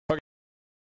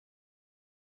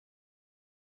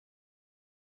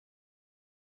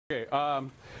Okay,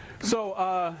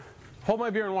 hold my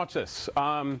beer and watch this.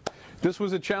 This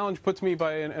was a challenge put to me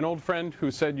by an old friend who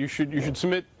said you should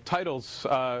submit titles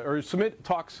or submit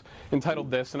talks entitled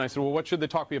this, and I said, well, what should the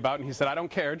talk be about? And he said, I don't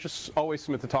care, just always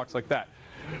submit the talks like that.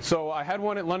 So I had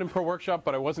one at London Perl Workshop,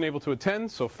 but I wasn't able to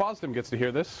attend, so FOSDEM gets to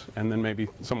hear this, and then maybe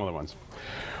some other ones.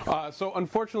 So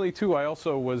unfortunately, too, I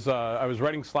also was I was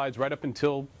writing slides right up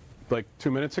until like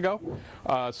 2 minutes ago,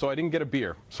 so I didn't get a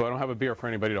beer, so I don't have a beer for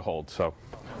anybody to hold. So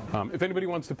if anybody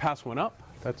wants to pass one up,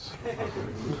 that's...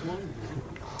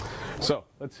 So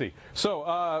let's see.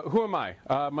 So who am I?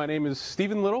 My name is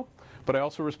Stevan Little, but I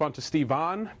also respond to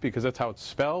Stevan because that's how it's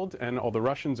spelled, and all the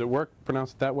Russians at work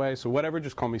pronounce it that way, so whatever,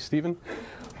 just call me Stevan.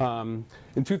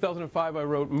 In 2005 I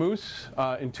wrote Moose.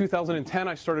 In 2010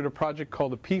 I started a project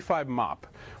called the P5 Mop,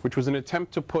 which was an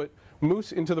attempt to put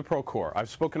Moose into the Perl core. I've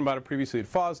spoken about it previously at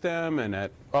FOSDEM and at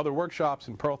other workshops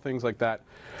and Perl things like that.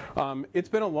 It's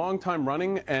been a long time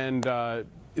running, and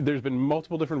there's been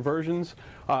multiple different versions,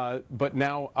 but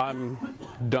now I'm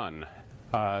done.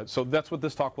 So that's what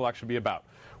this talk will actually be about.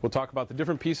 We'll talk about the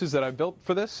different pieces that I've built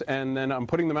for this, and then I'm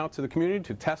putting them out to the community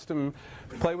to test them,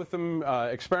 play with them,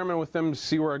 experiment with them,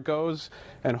 see where it goes,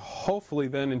 and hopefully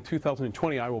then in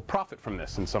 2020 I will profit from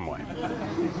this in some way.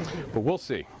 But we'll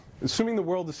see. Assuming the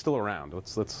world is still around.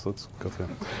 Let's go through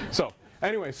it. So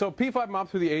anyway, so P5 Mop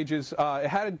through the ages. It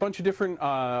had a bunch of different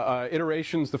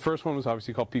iterations. The first one was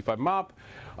obviously called P5 Mop.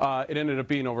 It ended up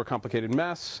being an overcomplicated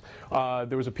mess.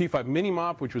 There was a P5 Mini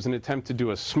Mop, which was an attempt to do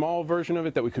a small version of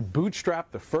it that we could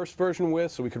bootstrap the first version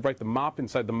with, so we could write the mop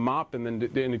inside the mop, and then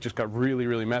it just got really,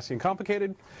 really messy and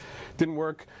complicated. Didn't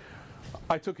work.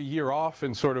 I took a year off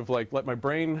and sort of like let my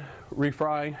brain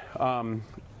refry.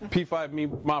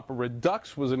 P5 Mop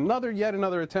Redux was yet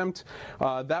another attempt.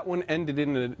 That one ended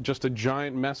in just a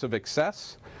giant mess of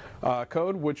excess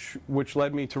code, which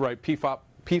led me to write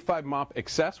P5 Mop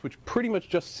Excess, which pretty much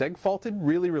just seg-faulted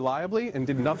really reliably and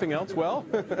did nothing else well.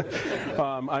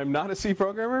 I'm not a C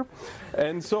programmer.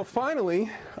 And so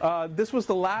finally, this was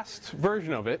the last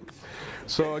version of it.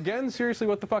 So again, seriously,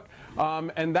 what the fuck?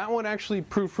 And that one actually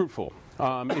proved fruitful.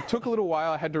 It took a little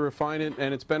while. I had to refine it,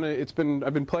 and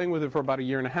I've been playing with it for about a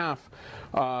year and a half.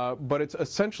 But it's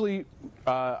essentially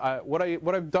what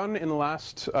I've done in the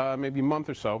last maybe month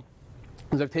or so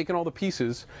is I've taken all the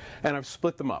pieces and I've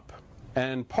split them up.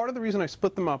 And part of the reason I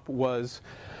split them up was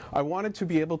I wanted to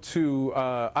be able to,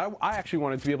 I actually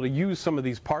wanted to be able to use some of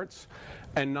these parts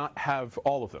and not have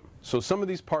all of them. So some of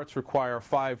these parts require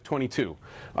 522.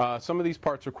 Some of these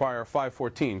parts require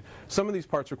 514. Some of these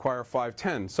parts require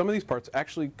 510. Some of these parts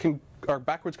actually are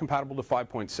backwards compatible to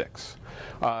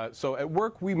 5.6. So at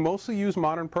work, we mostly use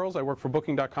modern Perls. I work for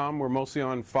Booking.com. We're mostly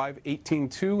on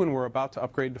 5.18.2, and we're about to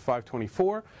upgrade to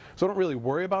 5.24. So I don't really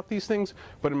worry about these things.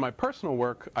 But in my personal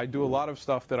work, I do a lot of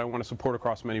stuff that I want to support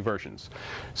across many versions.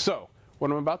 So what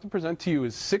I'm about to present to you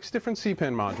is 6 different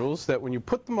CPAN modules that when you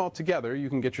put them all together, you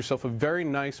can get yourself a very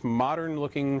nice,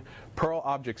 modern-looking Perl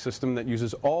object system that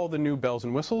uses all the new bells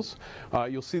and whistles.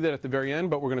 You'll see that at the very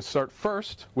end, but we're going to start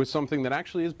first with something that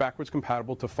actually is backwards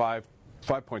compatible to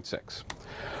 5.6.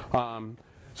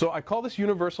 So I call this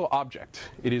universal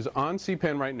object. It is on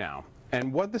CPAN right now.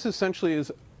 And what this essentially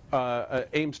is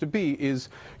aims to be is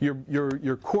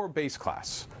your core base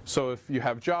class. So if you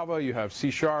have Java, you have C#,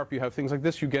 you have things like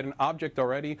this, you get an object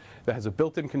already that has a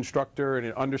built-in constructor and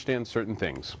it understands certain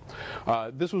things.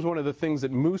 This was one of the things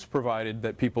that Moose provided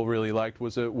that people really liked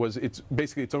was it's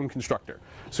basically its own constructor.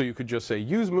 So you could just say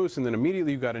use Moose, and then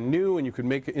immediately you got a new, and you could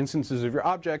make instances of your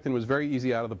object, and it was very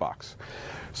easy out of the box.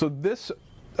 So this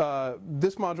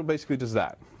module basically does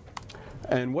that.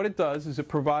 And what it does is it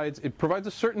provides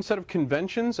a certain set of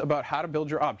conventions about how to build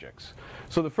your objects.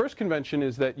 So the first convention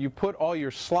is that you put all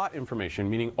your slot information,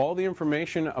 meaning all the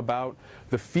information about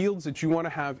the fields that you want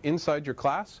to have inside your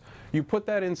class, you put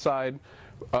that inside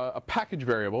a package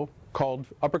variable called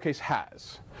uppercase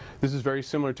has. This is very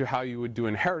similar to how you would do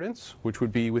inheritance, which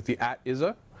would be with the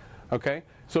 @isa. Okay,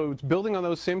 so it's building on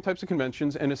those same types of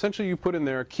conventions, and essentially you put in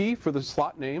there a key for the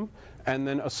slot name, and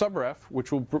then a subref,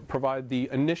 which will provide the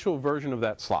initial version of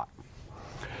that slot.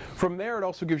 From there, it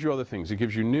also gives you other things. It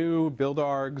gives you new, build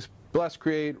args, bless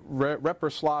create,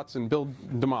 repr slots, and build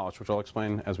demolish, which I'll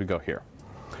explain as we go here.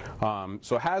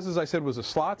 So has, as I said, was a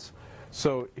slots.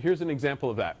 So here's an example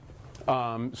of that.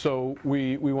 So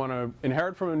we want to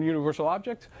inherit from a universal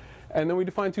object, and then we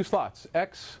define 2 slots,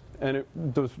 x, and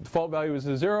the default value is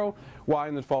a 0, y,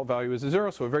 and the default value is a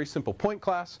 0, so a very simple point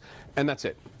class, and that's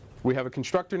it. We have a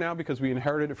constructor now because we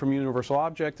inherited it from a universal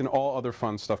object, and all other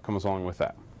fun stuff comes along with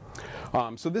that.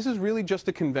 So this is really just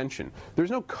a convention.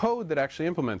 There's no code that actually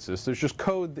implements this. There's just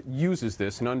code that uses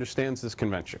this and understands this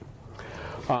convention.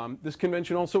 This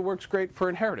convention also works great for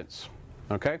inheritance.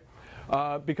 Okay,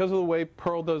 because of the way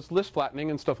Perl does list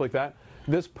flattening and stuff like that,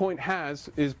 this point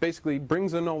is basically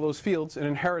brings in all those fields and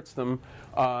inherits them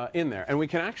in there. And we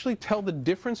can actually tell the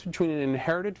difference between an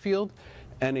inherited field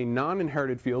and a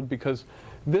non-inherited field, because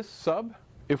this sub,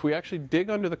 if we actually dig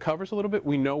under the covers a little bit,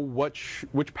 we know which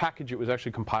package it was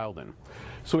actually compiled in.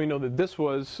 So we know that this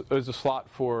was a slot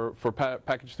for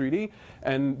package 3D,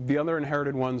 and the other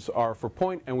inherited ones are for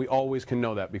point, and we always can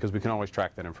know that because we can always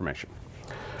track that information.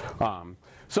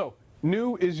 So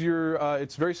new is your,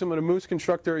 it's very similar to Moose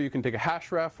constructor. You can take a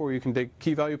hash ref, or you can take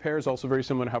key value pairs, also very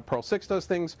similar to how Perl 6 does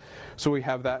things. So we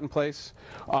have that in place.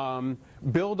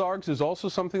 Build args is also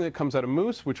something that comes out of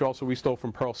Moose, which also we stole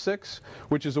from Perl 6,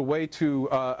 which is a way to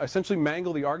essentially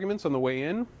mangle the arguments on the way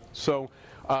in. So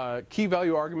key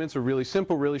value arguments are really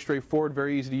simple, really straightforward,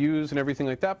 very easy to use and everything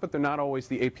like that, but they're not always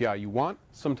the API you want.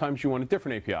 Sometimes you want a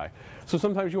different API. So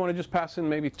sometimes you want to just pass in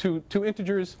maybe two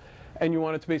integers, and you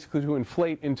want it to basically to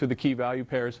inflate into the key value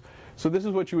pairs. So this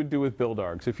is what you would do with build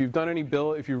args. If you've done any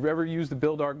build, if you've ever used the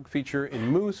build arg feature in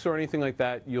Moose or anything like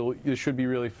that, you should be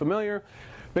really familiar.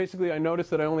 Basically, I notice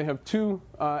that I only have two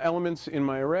elements in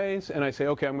my arrays, and I say,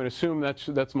 okay, I'm going to assume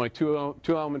that's my two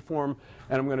element form,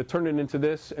 and I'm going to turn it into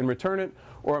this and return it,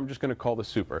 or I'm just going to call this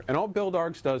super. And all build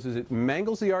args does is it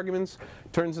mangles the arguments,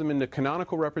 turns them into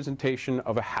canonical representation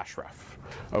of a hash ref,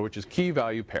 which is key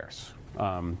value pairs.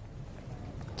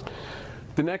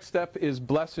 The next step is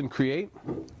bless and create,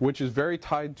 which is very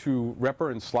tied to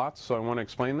repr and slots, so I want to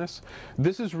explain this.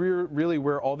 This is really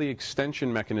where all the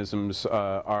extension mechanisms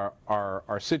are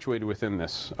situated within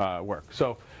this work.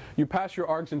 So you pass your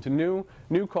args into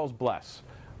new calls bless.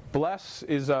 Bless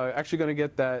is actually going to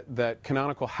get that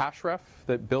canonical hash ref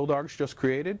that build args just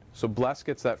created, so bless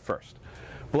gets that first.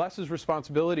 Bless's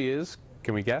responsibility is,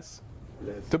 can we guess?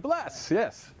 To bless,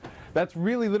 yes. That's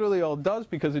really literally all it does,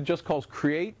 because it just calls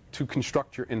create to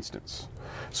construct your instance.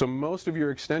 So most of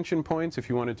your extension points, if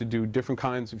you wanted to do different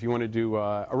kinds, if you want to do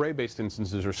array-based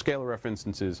instances or scalar ref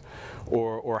instances,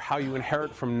 or how you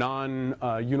inherit from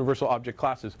non-universal object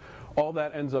classes, all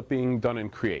that ends up being done in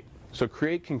create. So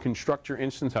create can construct your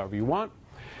instance however you want.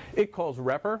 It calls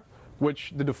repr,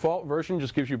 which the default version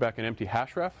just gives you back an empty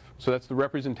hash ref. So that's the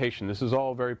representation. This is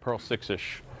all very Perl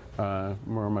 6-ish. Where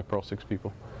are my Perl 6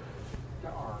 people?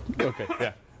 Okay,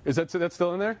 yeah. Is that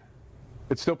still in there?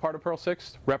 It's still part of Perl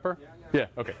 6, repr? Yeah,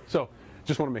 okay. So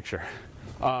just want to make sure.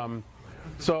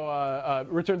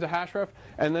 Returns a hash ref,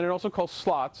 and then it also calls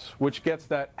slots, which gets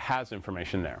that has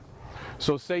information there.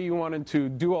 So say you wanted to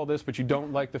do all this, but you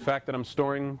don't like the fact that I'm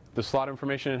storing the slot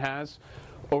information it has,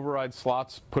 override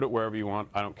slots, put it wherever you want,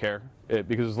 I don't care.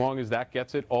 Because as long as that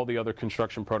gets it, all the other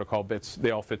construction protocol bits,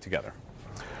 they all fit together.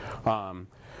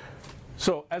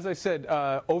 So as I said,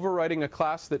 overriding a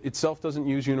class that itself doesn't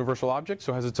use universal objects,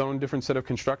 so has its own different set of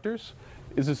constructors,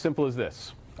 is as simple as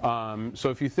this. So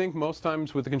if you think most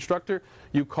times with the constructor,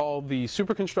 you call the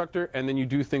superconstructor and then you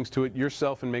do things to it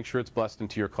yourself and make sure it's blessed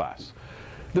into your class.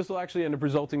 This will actually end up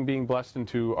resulting being blessed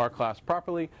into our class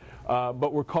properly,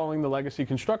 but we're calling the legacy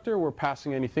constructor, we're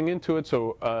passing anything into it,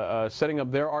 so setting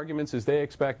up their arguments as they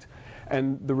expect,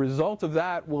 and the result of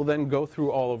that will then go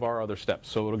through all of our other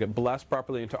steps. So it'll get blessed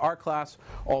properly into our class,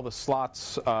 all the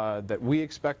slots that we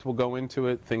expect will go into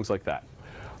it, things like that.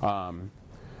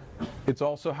 It's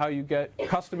also how you get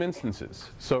custom instances.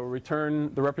 So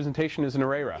return, the representation is an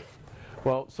array ref.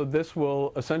 Well, so this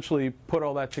will essentially put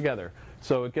all that together.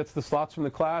 So it gets the slots from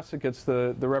the class, it gets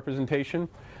the representation,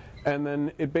 and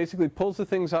then it basically pulls the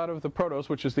things out of the protos,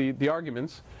 which is the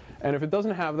arguments, and if it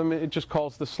doesn't have them, it just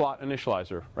calls the slot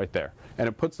initializer right there. And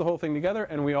it puts the whole thing together,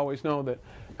 and we always know that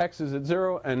x is at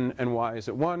 0 and y is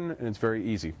at 1, and it's very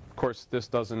easy. Of course, this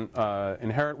doesn't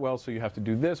inherit well, so you have to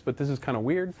do this, but this is kind of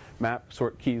weird. Map,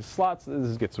 sort, keys, slots,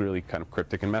 this gets really kind of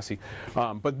cryptic and messy.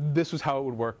 But this is how it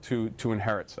would work to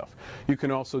inherit stuff. You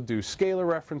can also do scalar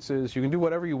references. You can do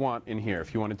whatever you want in here.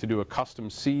 If you wanted to do a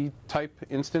custom C-type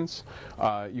instance,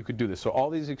 you could do this. So all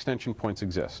these extension points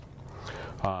exist.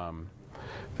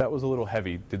 That was a little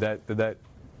heavy.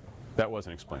 That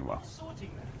wasn't explained well.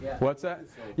 Yeah. What's that?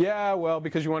 Yeah, well,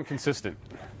 because you want consistent.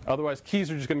 Otherwise, keys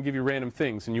are just going to give you random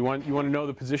things, and you want to know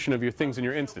the position of your things in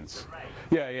your instance.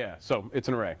 Yeah. So it's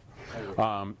an array.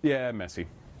 Yeah, messy.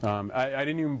 I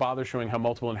didn't even bother showing how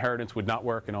multiple inheritance would not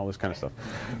work and all this kind of stuff.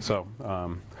 So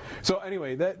So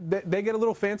anyway, they get a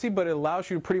little fancy, but it allows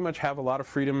you to pretty much have a lot of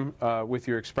freedom with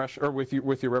your expression, or with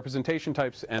your representation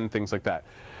types and things like that.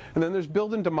 And then there's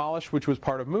build and demolish, which was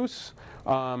part of Moose.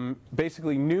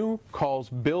 Basically, new calls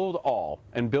build all,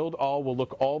 and build all will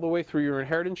look all the way through your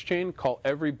inheritance chain, call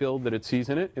every build that it sees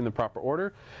in it in the proper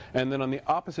order. And then on the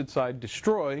opposite side,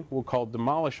 destroy will call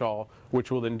demolish all, which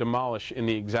will then demolish in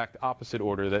the exact opposite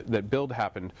order that build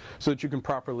happened, so that you can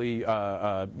properly,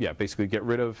 basically get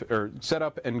rid of, or set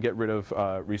up and get rid of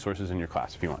resources in your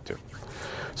class if you want to.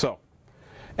 So,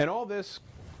 and all this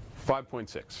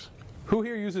 5.6. Who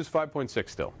here uses 5.6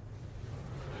 still?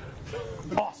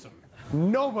 Awesome.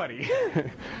 Nobody.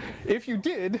 If you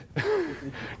did,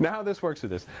 now how this works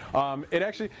with this.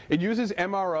 It uses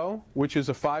MRO, which is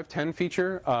a 5.10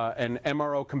 feature, and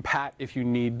MRO compat if you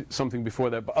need something before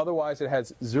that. But otherwise, it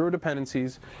has 0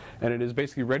 dependencies, and it is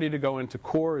basically ready to go into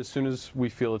core as soon as we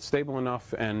feel it's stable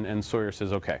enough, and Sawyer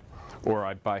says okay. Or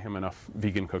I buy him enough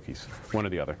vegan cookies, one or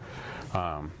the other.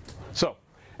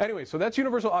 Anyway, so that's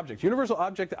Universal Object. Universal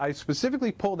Object I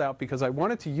specifically pulled out because I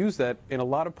wanted to use that in a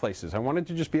lot of places. I wanted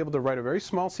to just be able to write a very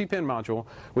small CPAN module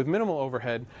with minimal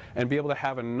overhead and be able to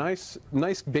have a nice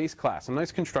base class, a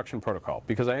nice construction protocol,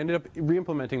 because I ended up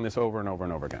re-implementing this over and over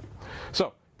and over again.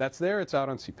 So that's there. It's out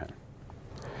on CPAN.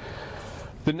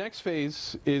 The next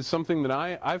phase is something that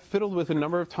I've fiddled with a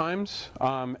number of times,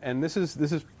 and this is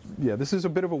a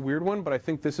bit of a weird one, but I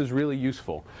think this is really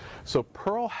useful. So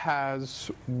Perl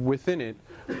has within it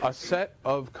a set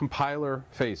of compiler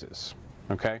phases.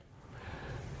 Okay,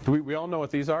 we all know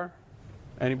what these are.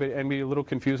 Anybody a little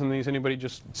confused on these? Anybody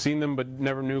just seen them but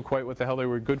never knew quite what the hell they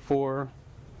were good for?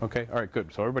 Okay, all right,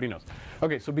 good. So everybody knows.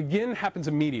 Okay, so begin happens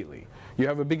immediately. You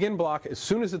have a begin block. As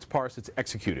soon as it's parsed, it's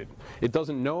executed. It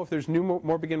doesn't know if there's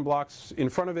more begin blocks in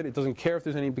front of it. It doesn't care if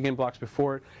there's any begin blocks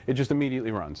before it. It just immediately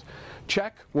runs.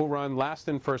 Check will run last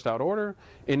in, first out order.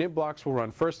 Init blocks will run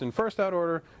first in, first out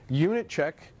order. Unit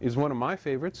check is one of my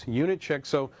favorites. Unit check.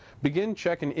 So begin,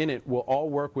 check, and init will all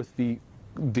work with the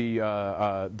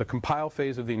compile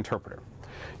phase of the interpreter.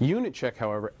 Unit check,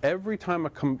 however, every time a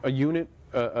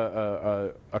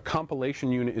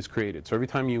compilation unit is created. So every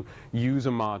time you use a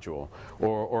module,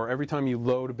 or every time you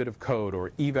load a bit of code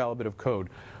or eval a bit of code,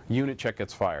 unit check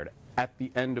gets fired at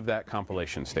the end of that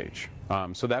compilation stage.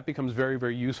 So that becomes very,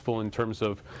 very useful in terms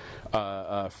of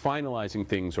finalizing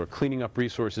things or cleaning up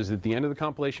resources at the end of the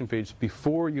compilation phase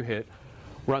before you hit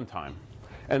runtime.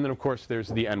 And then, of course, there's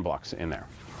the end blocks in there.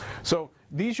 So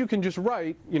these you can just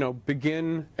write,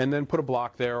 begin and then put a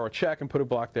block there, or check and put a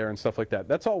block there and stuff like that.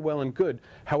 That's all well and good.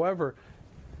 However,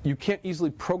 you can't easily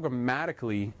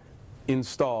programmatically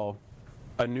install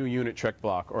a new unit check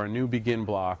block or a new begin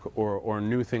block or a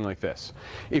new thing like this.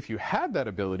 If you had that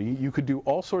ability, you could do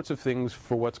all sorts of things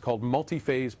for what's called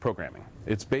multi-phase programming.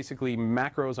 It's basically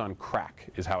macros on crack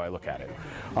is how I look at it.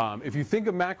 If you think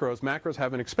of macros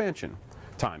have an expansion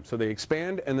time. So they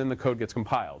expand and then the code gets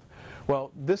compiled.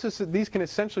 Well, these can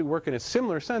essentially work in a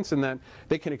similar sense in that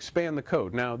they can expand the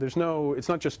code. Now, it's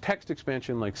not just text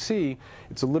expansion like C.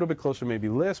 It's a little bit closer to maybe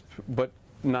Lisp, but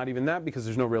not even that, because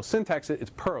there's no real syntax.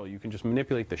 It's Perl. You can just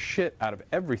manipulate the shit out of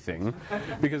everything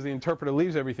because the interpreter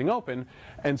leaves everything open,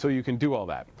 and so you can do all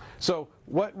that. So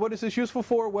what is this useful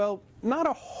for? Well, not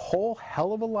a whole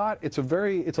hell of a lot. It's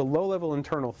a low-level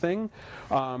internal thing,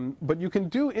 but you can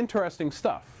do interesting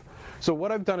stuff. So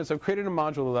what I've done is I've created a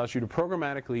module that allows you to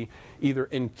programmatically either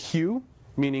enqueue,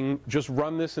 meaning just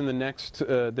run this in the next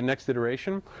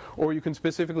iteration, or you can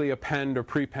specifically append or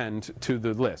prepend to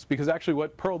the list. Because actually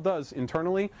what Perl does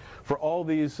internally for all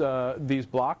these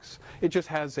blocks, it just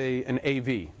has an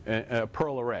AV, a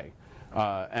Perl array.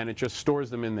 And it just stores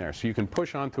them in there. So you can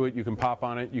push onto it, you can pop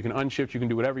on it, you can unshift, you can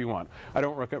do whatever you want. I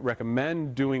don't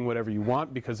recommend doing whatever you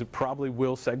want because it probably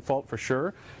will segfault for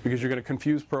sure, because you're going to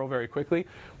confuse Perl very quickly.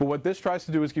 But what this tries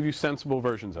to do is give you sensible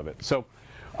versions of it. So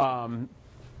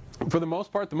for the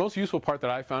most part, the most useful part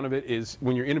that I found of it is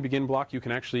when you're in a begin block, you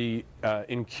can actually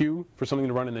enqueue for something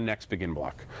to run in the next begin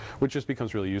block, which just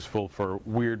becomes really useful for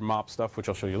weird mop stuff, which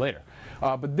I'll show you later.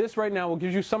 But this right now will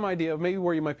give you some idea of maybe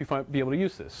where you might be able to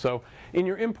use this. So in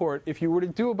your import, if you were to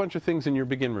do a bunch of things in your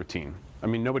begin routine, I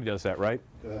mean, nobody does that, right?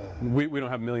 We don't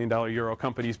have $1 million euro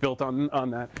companies built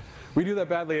on that. We do that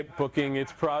badly at Booking.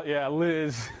 It's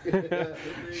Liz.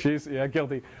 She's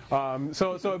guilty.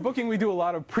 So at Booking we do a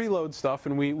lot of preload stuff,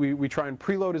 and we try and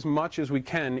preload as much as we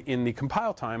can in the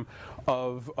compile time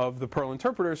of the Perl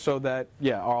interpreter, so that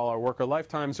all our worker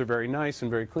lifetimes are very nice and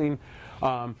very clean.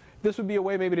 This would be a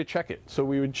way maybe to check it. So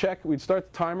we'd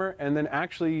start the timer, and then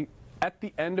actually at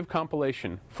the end of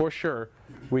compilation, for sure,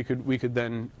 we could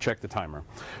then check the timer.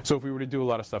 So if we were to do a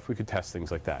lot of stuff, we could test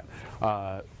things like that.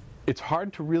 it's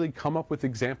hard to really come up with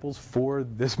examples for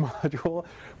this module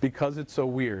because it's so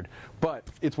weird. But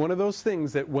it's one of those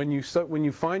things that when you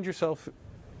find yourself,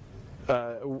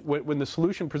 when the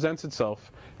solution presents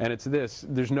itself and it's this,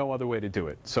 there's no other way to do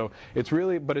it. So it's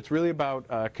really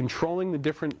about controlling the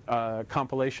different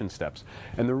compilation steps.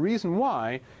 And the reason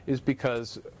why is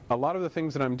because a lot of the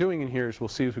things that I'm doing in here, as we'll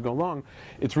see as we go along,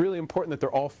 it's really important that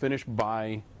they're all finished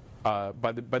by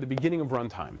the beginning of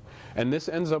runtime, and this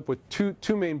ends up with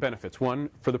two main benefits. One,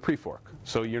 for the pre-fork,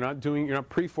 so you're not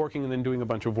pre-forking and then doing a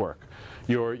bunch of work.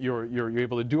 You're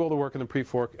able to do all the work in the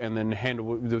pre-fork and then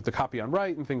handle the copy on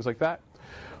write and things like that.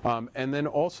 And then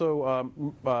also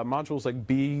modules like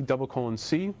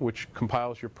B::C, which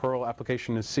compiles your Perl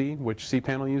application to C, which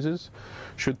cPanel uses,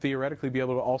 should theoretically be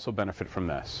able to also benefit from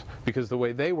this, because the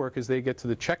way they work is they get to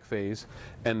the check phase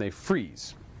and they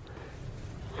freeze.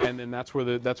 And then that's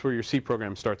where your C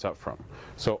program starts out from.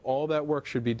 So all that work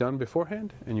should be done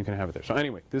beforehand, and you can have it there. So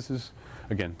anyway, this is,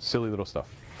 again, silly little stuff.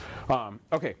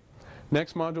 Okay,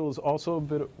 next module is also a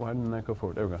bit. Why didn't that go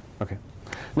forward? There we go. Okay,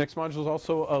 next module is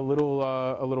also a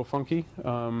little funky.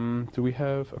 Do we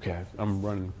have? Okay, I'm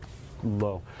running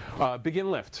low. Begin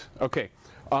lift. Okay,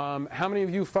 how many of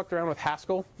you fucked around with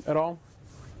Haskell at all?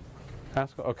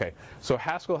 Haskell? Okay. So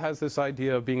Haskell has this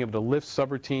idea of being able to lift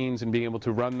subroutines and being able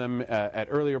to run them at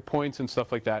earlier points and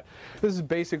stuff like that. This is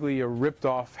basically a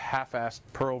ripped-off, half-assed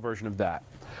Perl version of that.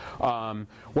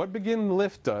 What begin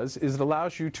lift does is it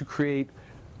allows you to create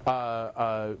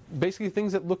basically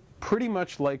things that look pretty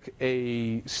much like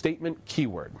a statement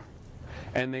keyword.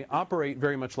 And they operate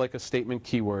very much like a statement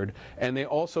keyword, and they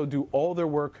also do all their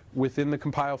work within the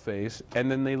compile phase,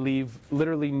 and then they leave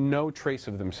literally no trace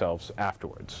of themselves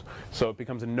afterwards. So it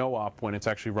becomes a no-op when it's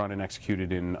actually run and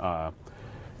executed in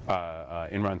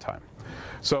runtime.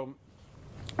 So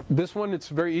this one, it's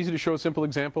very easy to show a simple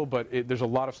example, but there's a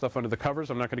lot of stuff under the covers.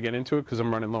 I'm not going to get into it because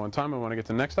I'm running low on time. I want to get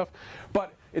to the next stuff.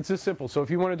 But it's this simple. So if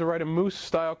you wanted to write a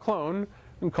moose-style clone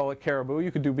and call it caribou,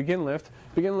 you could do begin lift,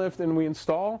 and we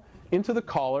install into the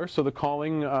caller, so the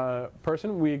calling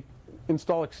person, we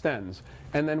install extends.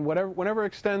 And then whenever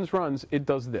extends runs, it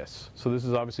does this. So this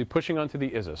is obviously pushing onto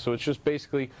the ISA. So it's just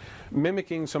basically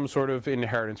mimicking some sort of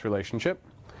inheritance relationship.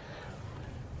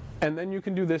 And then you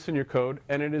can do this in your code,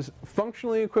 and it is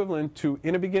functionally equivalent to,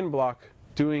 in a begin block,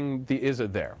 doing the ISA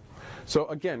there. So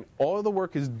again, all of the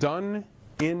work is done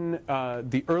in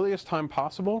the earliest time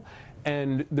possible,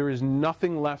 and there is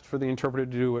nothing left for the interpreter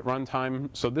to do at runtime.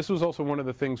 So this was also one of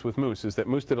the things with Moose, is that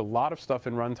Moose did a lot of stuff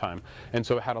in runtime, and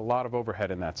so it had a lot of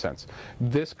overhead in that sense.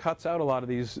 This cuts out a lot of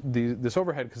this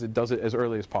overhead because it does it as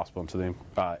early as possible into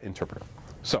the interpreter.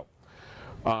 So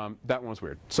that one was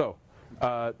weird. So,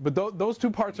 but those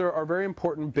two parts are very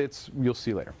important bits you'll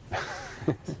see later.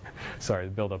 Sorry,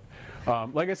 the build-up.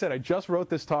 Like I said, I just wrote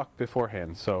this talk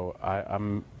beforehand, so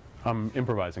I'm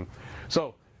improvising.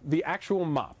 So the actual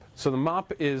MOP. So the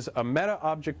MOP is a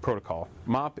meta-object protocol.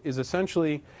 MOP is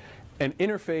essentially an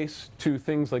interface to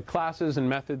things like classes and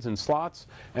methods and slots,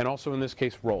 and also in this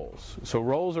case roles. So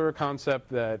roles are a concept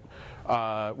that,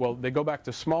 well, they go back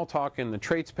to Smalltalk in the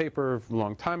traits paper a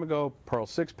long time ago. Perl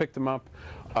 6 picked them up.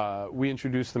 We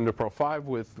introduced them to Perl 5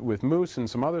 with Moose and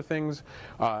some other things,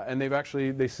 and they've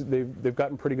actually they've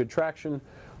gotten pretty good traction.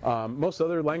 Most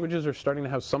other languages are starting to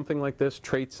have something like this.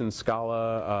 Traits in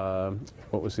Scala.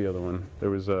 What was the other one? There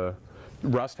was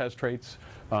Rust has traits,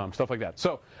 stuff like that.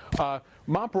 So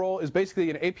MOP role is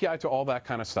basically an API to all that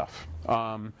kind of stuff.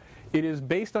 It is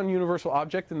based on universal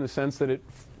object in the sense that it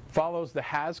follows the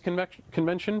has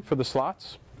convention for the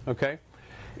slots. Okay.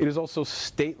 It is also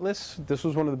stateless. This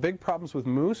was one of the big problems with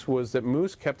Moose, was that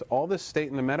Moose kept all this state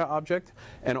in the meta object,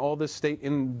 and all this state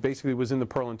basically was in the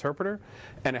Perl interpreter,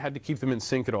 and it had to keep them in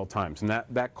sync at all times, and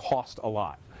that cost a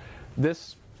lot.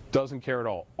 This doesn't care at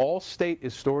all. All state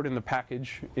is stored in the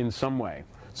package in some way.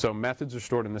 So methods are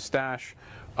stored in the stash,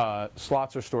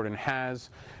 slots are stored in has,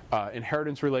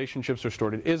 inheritance relationships are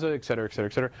stored in ISA, et cetera, et cetera,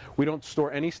 et cetera. We don't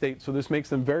store any state, so this makes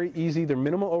them very easy. They're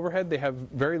minimal overhead. They have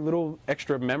very little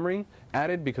extra memory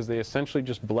added because they essentially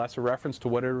just bless a reference to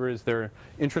whatever is they're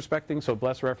introspecting. So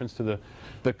bless a reference to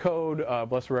the code,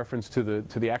 bless a reference to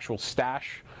the actual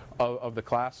stash of the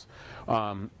class.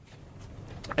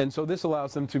 And so this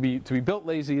allows them to be built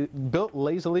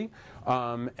lazily,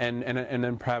 and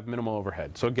then have minimal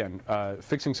overhead. So again,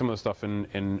 fixing some of the stuff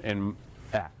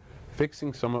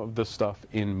fixing some of the stuff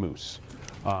in Moose.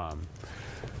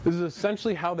 This is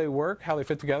essentially how they work, how they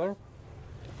fit together.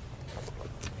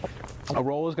 A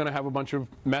role is going to have a bunch of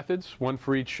methods, one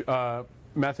for each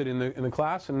method in the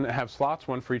class, and have slots,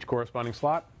 one for each corresponding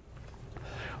slot.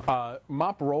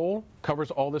 Mop role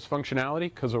covers all this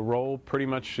functionality because a role pretty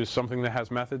much is something that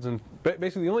has methods, and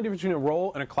basically the only difference between a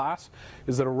role and a class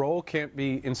is that a role can't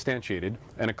be instantiated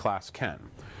and a class can.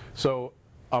 So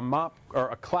a mop or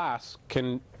a class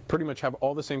can pretty much have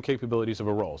all the same capabilities of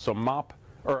a role. So mop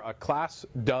or a class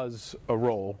does a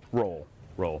role.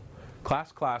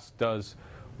 Class does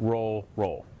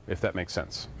role, if that makes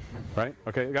sense, right?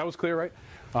 Okay, that was clear,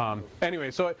 right?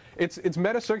 Anyway, so it's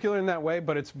meta-circular in that way,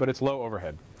 but it's low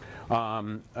overhead.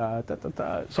 Sorry,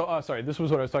 this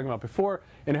was what I was talking about before.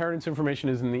 Inheritance information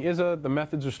is in the ISA. The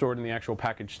methods are stored in the actual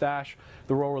package stash.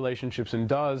 The role relationships in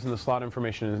does, and the slot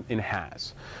information is in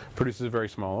has. Produces a very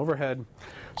small overhead.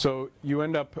 So you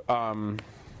end up.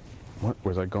 What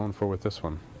was I going for with this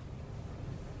one?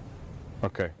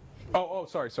 Okay. Oh,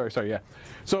 sorry, yeah.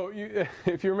 So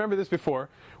if you remember this before,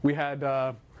 we had,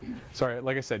 sorry,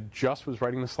 like I said, just was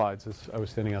writing the slides as I was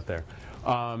standing out there.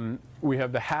 We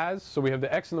have the has, so we have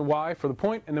the x and the y for the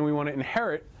point, and then we want to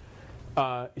inherit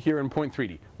here in point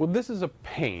 3D. Well, this is a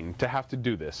pain to have to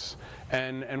do this.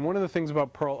 And one of the things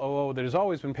about Perl 00 that has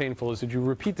always been painful is that you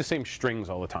repeat the same strings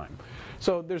all the time.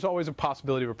 So there's always a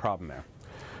possibility of a problem there.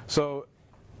 So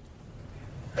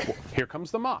here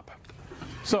comes the mop.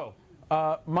 So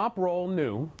mop role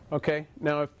new, okay?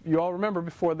 Now if you all remember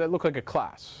before, that looked like a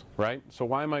class, right? So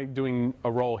why am I doing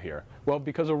a role here? Well,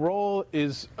 because a role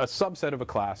is a subset of a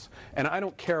class, and I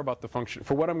don't care about the function.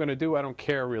 For what I'm going to do, I don't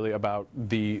care really about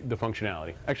the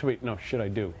functionality. Actually, wait, no, should I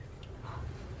do?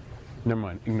 Never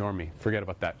mind, ignore me, forget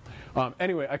about that.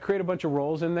 Anyway, I create a bunch of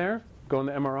roles in there, go in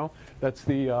the MRO. That's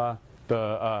the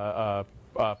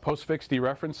postfix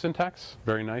dereference syntax.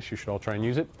 Very nice, you should all try and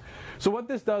use it. So what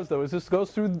this does though is this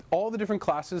goes through all the different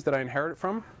classes that I inherit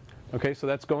from. Okay, so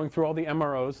that's going through all the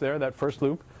MROs there, that first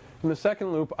loop. In the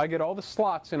second loop, I get all the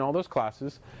slots in all those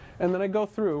classes, and then I go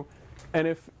through, and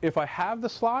if I have the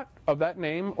slot of that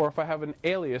name, or if I have an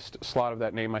aliased slot of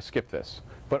that name, I skip this.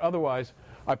 But otherwise,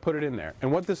 I put it in there.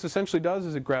 And what this essentially does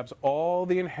is it grabs all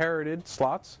the inherited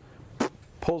slots,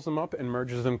 pulls them up, and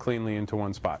merges them cleanly into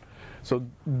one spot. So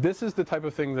this is the type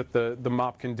of thing that the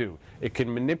mop can do. It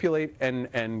can manipulate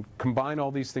and combine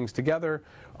all these things together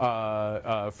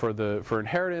for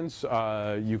inheritance.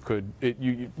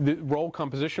 The role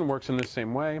composition works in the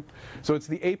same way. So it's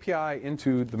the API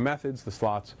into the methods, the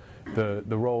slots, the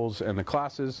roles, and the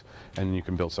classes, and you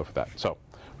can build stuff with that. So.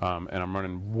 And I'm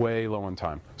running way low on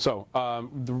time. So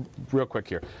real quick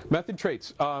here. Method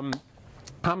traits.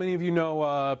 How many of you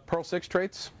know Perl 6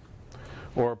 traits?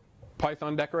 Or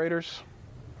Python decorators?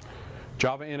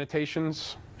 Java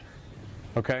annotations?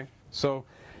 Okay, so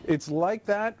it's like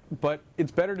that, but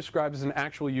it's better described as an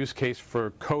actual use case for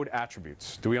code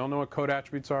attributes. Do we all know what code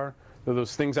attributes are? They're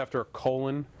those things after a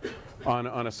colon on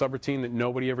a subroutine that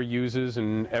nobody ever uses,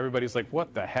 and everybody's like,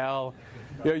 what the hell?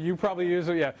 Yeah, you probably use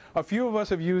it. Yeah, a few of us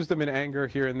have used them in anger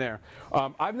here and there.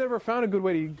 I've never found a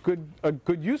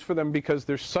good use for them because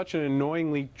they're such an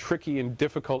annoyingly tricky and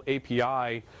difficult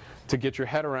API to get your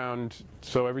head around.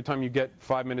 So every time you get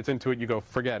 5 minutes into it, you go,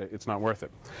 forget it. It's not worth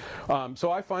it.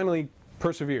 So I finally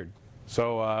persevered.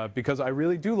 So because I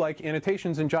really do like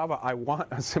annotations in Java, I want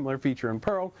a similar feature in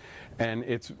Perl, and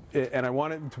I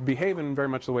want it to behave in very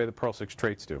much the way the Perl 6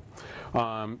 traits do.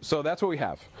 So that's what we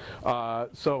have.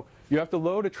 So you have to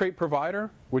load a trait provider,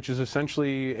 which is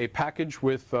essentially a package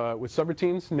with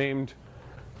subroutines named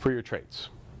for your traits.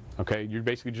 Okay, you're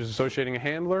basically just associating a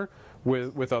handler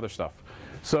with other stuff.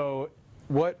 So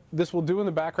what this will do in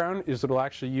the background is it'll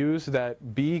actually use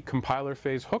that B compiler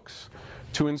phase hooks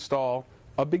to install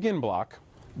a begin block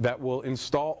that will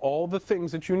install all the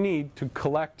things that you need to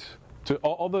collect, to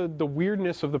all the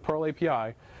weirdness of the Perl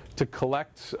API to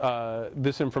collect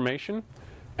this information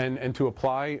and to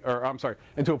apply, or I'm sorry,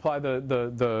 and to apply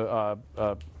the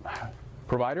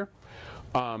provider,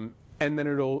 and then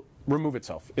it'll remove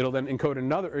itself. It'll then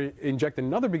inject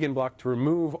another begin block to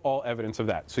remove all evidence of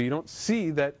that. So you don't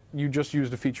see that you just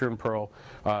used a feature in Perl.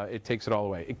 It takes it all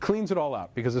away. It cleans it all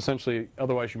out because essentially,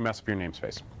 otherwise you mess up your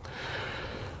namespace.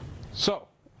 So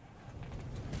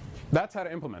that's how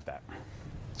to implement that.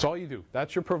 That's all you do.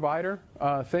 That's your provider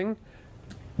thing.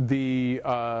 The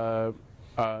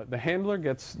handler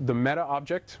gets the meta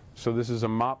object. So this is a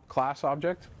mop class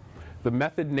object. The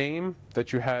method name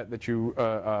that you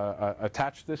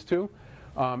attach this to,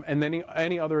 and then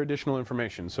any other additional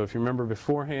information. So if you remember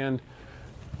beforehand,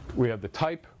 we have the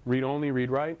type, read only, read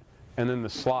write, and then the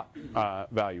slot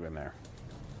value in there.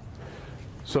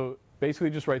 So basically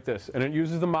just write this, and it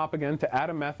uses the mop again to add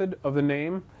a method of the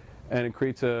name, and it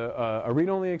creates a read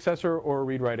only accessor or a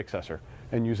read write accessor,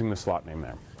 and using the slot name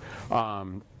there.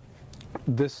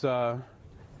 This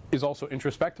is also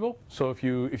introspectable. So if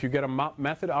you get a mop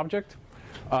method object,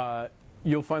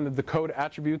 you'll find that the code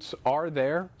attributes are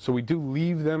there. So we do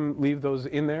leave those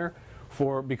in there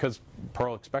because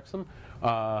Perl expects them.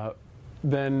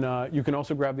 Then you can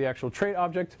also grab the actual trait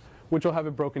object, which will have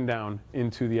it broken down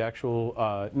into the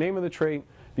actual name of the trait,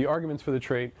 the arguments for the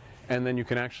trait, and then you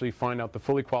can actually find out the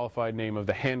fully qualified name of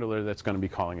the handler that's going to be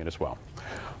calling it as well.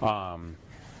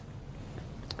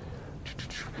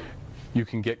 You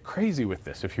can get crazy with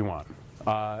this if you want.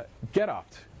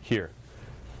 Get_opt here.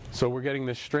 So we're getting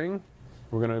this string.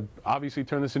 We're going to obviously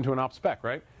turn this into an opt spec,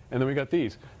 right? And then we got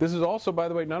these. This is also, by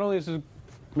the way, not only is this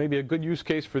maybe a good use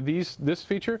case for this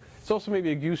feature, it's also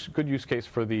maybe a good use case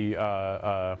for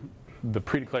the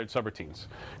pre-declared subroutines.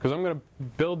 Because I'm going to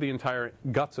build the entire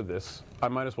guts of this. I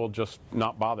might as well just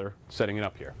not bother setting it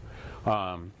up here.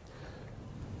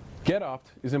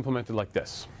 Get_opt is implemented like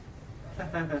this.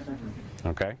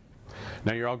 Okay?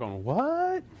 Now you're all going,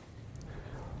 what?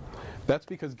 That's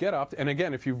because get_opt, and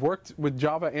again, if you've worked with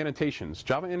Java annotations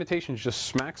just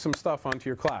smack some stuff onto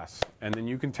your class, and then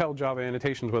you can tell Java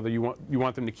annotations whether you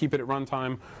want them to keep it at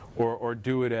runtime or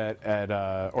do it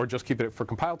or just keep it for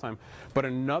compile time. But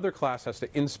another class has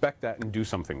to inspect that and do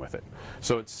something with it.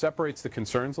 So it separates the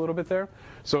concerns a little bit there.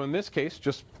 So in this case,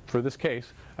 just for this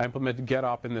case, I implemented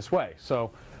get_opt in this way.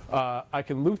 So I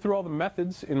can loop through all the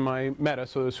methods in my meta,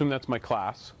 so assume that's my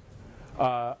class.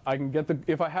 I can get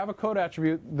if I have a code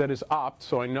attribute that is opt,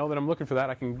 so I know that I'm looking for that,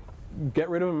 I can get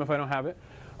rid of them if I don't have it.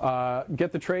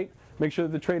 Get the trait, make sure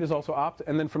that the trait is also opt,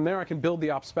 and then from there I can build the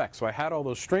opt spec. So I had all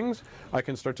those strings, I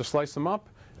can start to slice them up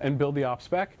and build the opt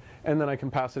spec, and then I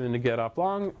can pass it into get_opt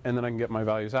long, and then I can get my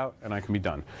values out, and I can be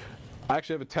done. I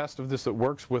actually have a test of this that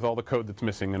works with all the code that's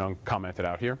missing, and I'll comment it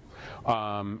out here.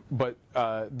 But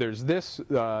there's this.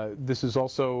 This is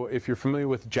also, if you're familiar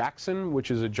with Jackson, which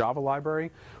is a Java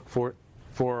library for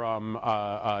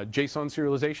JSON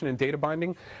serialization and data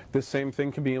binding, this same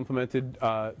thing can be implemented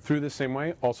through the same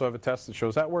way. Also have a test that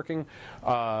shows that working.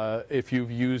 If you've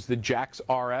used the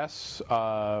JAX-RS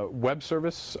web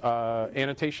service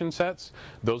annotation sets,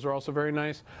 those are also very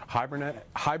nice.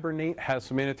 Hibernate has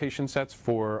some annotation sets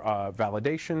for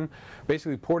validation.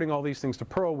 Basically, porting all these things to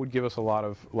Perl would give us a lot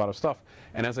of stuff.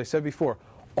 And as I said before,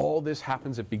 all this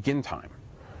happens at begin time.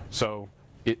 So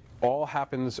it all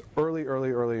happens early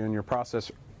in your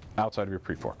process outside of your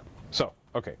pre-fork. So,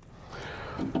 okay,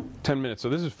 10 minutes. So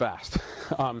this is fast.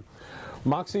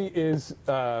 Moxie is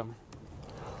the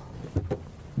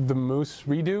Moose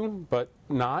redo, but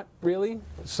not really.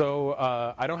 So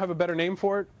I don't have a better name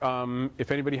for it.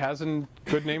 If anybody has a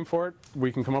good name for it,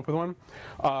 we can come up with one.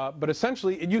 But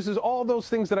essentially, it uses all those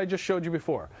things that I just showed you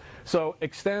before. So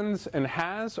extends and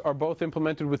has are both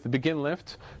implemented with the begin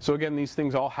lift. So again, these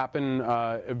things all happen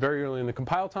very early in the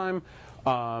compile time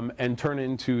and turn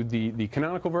into the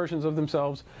canonical versions of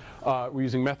themselves. We're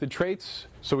using method traits.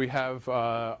 So we have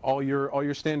all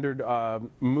your standard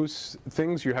Moose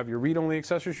things. You have your read-only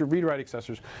accessors, your read-write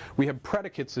accessors. We have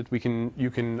predicates that you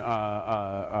can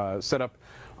set up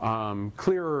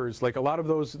clearers, like a lot of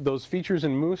those features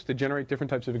in Moose to generate different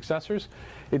types of accessors.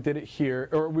 It did it here,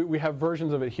 or we have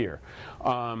versions of it here,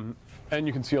 and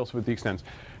you can see also with the extends.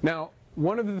 Now,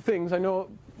 one of the things, I know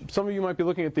some of you might be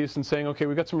looking at this and saying, okay,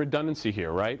 we got some redundancy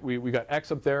here, right? We got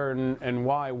X up there and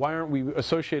Y. Why aren't we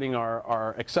associating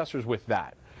our accessors with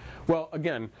that? Well,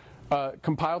 again,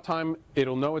 compile time,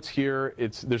 it'll know it's here.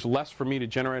 There's less for me to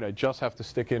generate. I just have to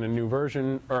stick in a new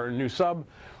version or a new sub,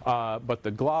 but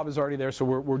the glob is already there. So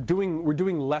we're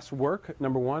doing less work,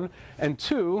 number one. And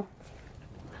two,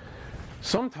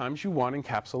 sometimes you want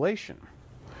encapsulation.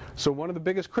 So one of the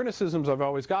biggest criticisms I've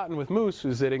always gotten with Moose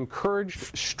is it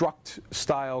encouraged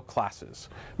struct-style classes,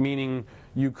 meaning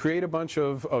you create a bunch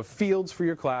of fields for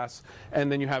your class,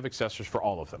 and then you have accessors for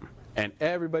all of them. And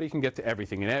everybody can get to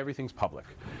everything, and everything's public.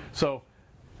 So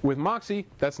with Moxie,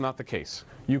 that's not the case.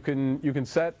 You can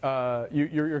set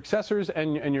your accessors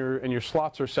and your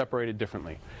slots are separated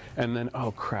differently. And then,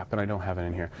 oh crap, and I don't have it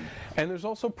in here. And there's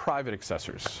also private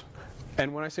accessors.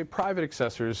 And when I say private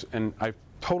accessors, and I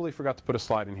totally forgot to put a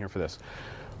slide in here for this.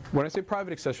 When I say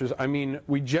private accessors, I mean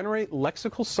we generate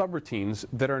lexical subroutines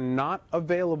that are not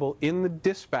available in the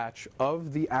dispatch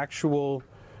of the actual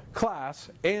class,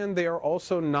 and they are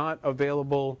also not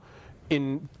available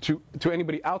to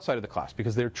anybody outside of the class,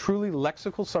 because they're truly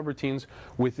lexical subroutines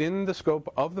within the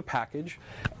scope of the package,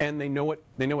 and they know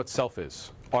what self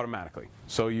is automatically.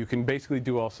 So you can basically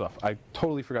do all stuff. I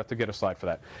totally forgot to get a slide for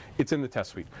that. It's in the test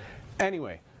suite.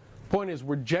 Anyway, point is,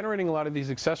 we're generating a lot of these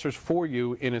accessors for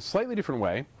you in a slightly different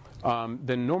way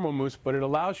than normal Moose, but it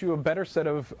allows you a better set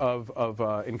of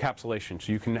encapsulation.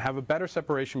 So you can have a better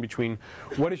separation between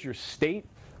what is your state,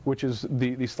 which is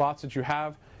the slots that you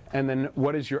have, and then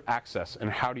what is your access, and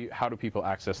how do people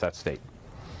access that state.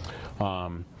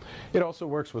 It also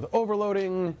works with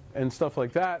overloading and stuff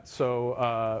like that,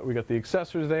 so we got the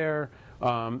accessors there.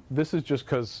 This is just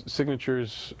because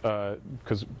signatures,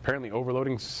 because apparently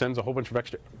overloading sends a whole bunch of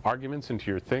extra arguments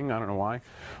into your thing. I don't know why.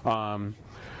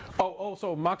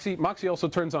 So Moxie also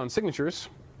turns on signatures,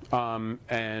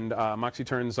 and Moxie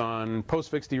turns on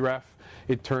postfix deref.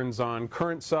 It turns on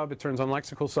current sub. It turns on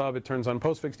lexical sub. It turns on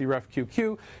postfix deref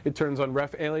QQ. It turns on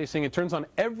ref aliasing. It turns on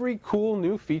every cool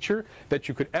new feature that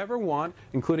you could ever want,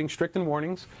 including strict and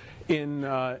warnings, in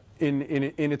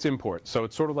its import. So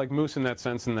it's sort of like Moose in that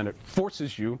sense, and then it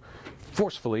forces you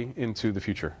forcefully into the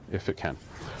future if it can.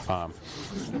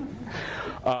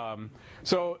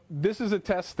 So this is a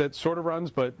test that sort of runs,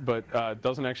 but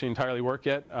doesn't actually entirely work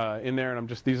yet in there. And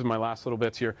these are my last little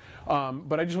bits here.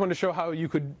 But I just wanted to show how you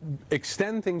could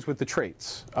extend things with the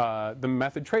traits. The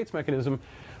method traits mechanism,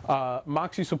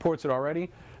 Moxie supports it already.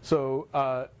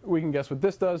 So we can guess what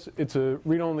this does. It's a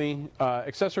read-only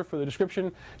accessor for the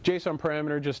description. JSON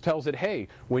parameter just tells it, hey,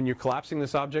 when you're collapsing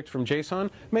this object from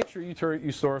JSON, make sure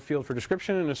you store a field for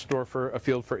description and a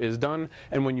field for is done.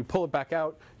 And when you pull it back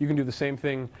out, you can do the same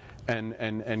thing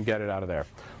and get it out of there.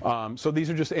 So these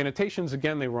are just annotations.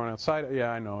 Again, they run outside. Yeah,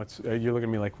 I know. You're looking at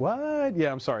me like, what?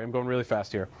 Yeah, I'm sorry. I'm going really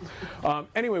fast here.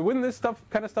 Anyway, wouldn't this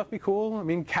kind of stuff be cool? I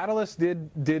mean, Catalyst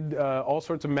did all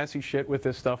sorts of messy shit with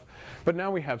this stuff. But now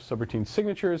we have subroutine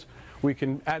signatures. We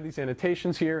can add these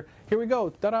annotations here. Here we go.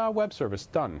 Ta-da, web service.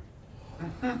 Done.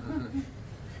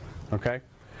 Okay?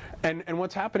 And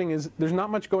what's happening is there's not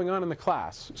much going on in the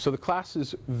class. So the class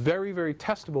is very, very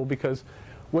testable because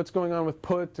what's going on with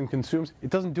puts and consumes, it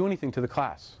doesn't do anything to the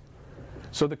class.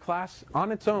 So the class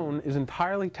on its own is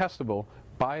entirely testable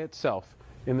by itself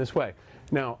in this way.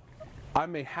 Now, I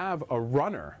may have a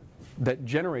runner that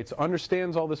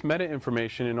understands all this meta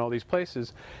information in all these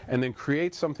places, and then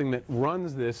creates something that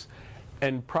runs this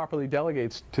and properly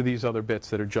delegates to these other bits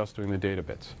that are just doing the data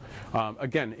bits.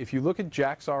 Again, if you look at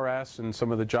JAX-RS and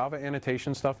some of the Java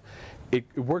annotation stuff, it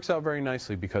works out very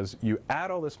nicely because you add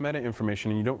all this meta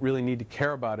information and you don't really need to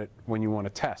care about it when you want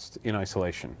to test in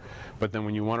isolation. But then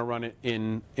when you want to run it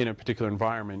in a particular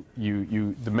environment,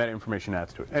 the meta information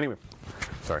adds to it. Anyway,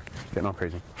 sorry, getting all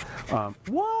crazy.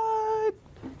 What?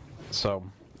 So,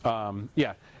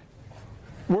 yeah,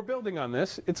 we're building on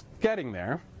this. It's getting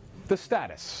there. The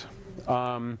status.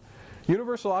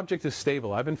 Universal object is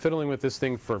stable. I've been fiddling with this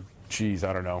thing for, geez,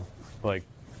 I don't know, like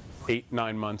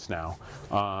 8-9 months now.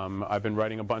 I've been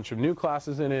writing a bunch of new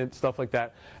classes in it, stuff like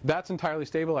that. That's entirely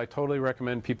stable. I totally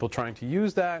recommend people trying to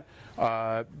use that,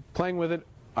 playing with it.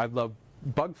 I love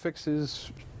bug fixes,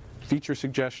 feature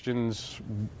suggestions,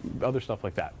 other stuff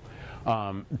like that.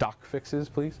 Doc fixes,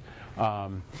 please.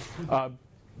 The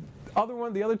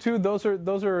other two,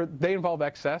 they involve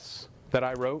XS that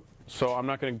I wrote. So I'm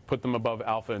not going to put them above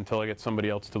alpha until I get somebody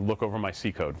else to look over my C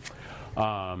code.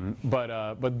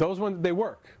 But those ones, they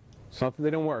work. It's not that they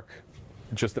don't work.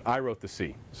 It's just that I wrote the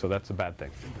C, so that's a bad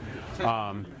thing.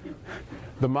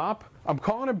 The mop, I'm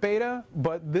calling it beta,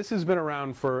 but this has been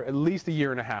around for at least 1.5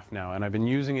 years now, and I've been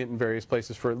using it in various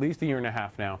places for at least 1.5 years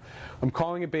now. I'm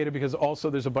calling it beta because also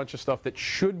there's a bunch of stuff that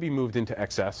should be moved into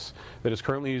XS that is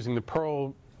currently using the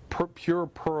Perl pure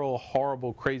Perl,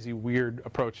 horrible, crazy, weird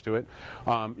approach to it.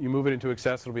 You move it into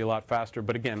XS, it'll be a lot faster.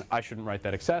 But again, I shouldn't write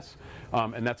that XS,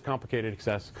 and that's complicated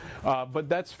XS. But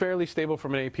that's fairly stable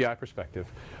from an API perspective.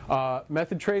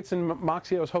 Method traits in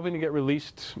Moxie, I was hoping to get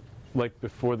released like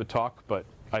before the talk, but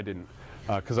I didn't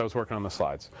because I was working on the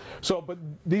slides. But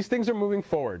these things are moving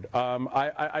forward.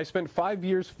 I spent 5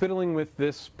 years fiddling with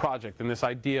this project and this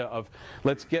idea of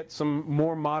let's get some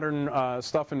more modern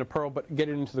stuff into Perl, but get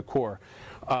it into the core.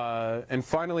 And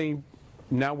finally,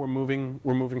 now we're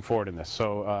moving forward in this.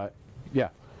 So yeah,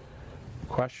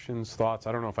 questions, thoughts.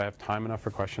 I don't know if I have time enough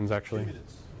for questions actually.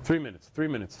 3 minutes. 3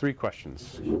 minutes. 3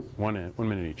 questions. 1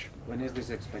 minute each. When is this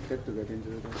expected to get into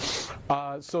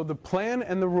the So the plan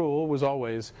and the rule was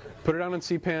always put it on in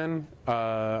CPAN,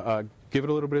 give it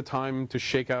a little bit of time to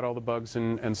shake out all the bugs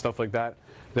and stuff like that.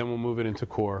 Then we'll move it into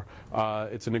core.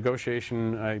 It's a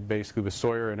negotiation basically with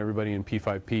Sawyer and everybody in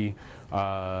P5P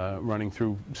running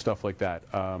through stuff like that.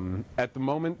 At the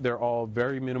moment, they're all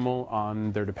very minimal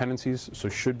on their dependencies, so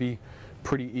should be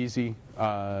pretty easy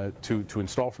to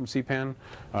install from CPAN.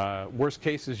 Worst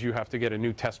case is you have to get a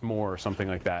new test more or something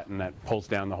like that, and that pulls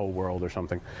down the whole world or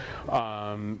something.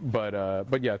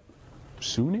 But yeah,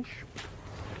 soonish.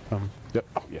 Yep.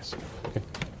 Oh, yes. Okay.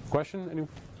 Question? Anyone?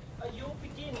 Your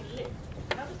begin lib,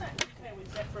 how does that compare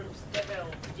with Zephyrum's devel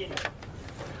beginner?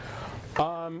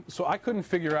 So I couldn't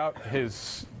figure out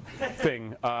his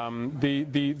thing.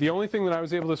 The only thing that I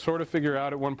was able to sort of figure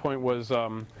out at one point was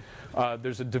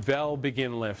there's a Devel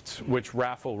begin lift, which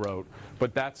Raffle wrote,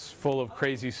 but that's full of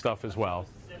crazy stuff as well.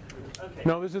 Okay.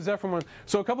 No, there's a Zephyr one.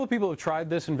 So a couple of people have tried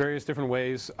this in various different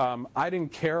ways. I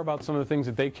didn't care about some of the things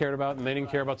that they cared about, and they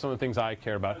didn't care about some of the things I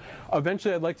cared about.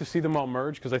 Eventually, I'd like to see them all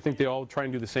merge, because I think they all try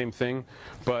and do the same thing,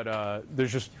 but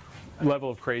there's just level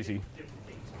of crazy.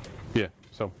 Yeah,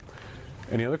 so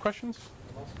any other questions?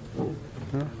 No?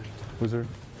 Was there?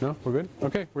 No? We're good?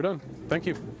 Okay, we're done. Thank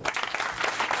you.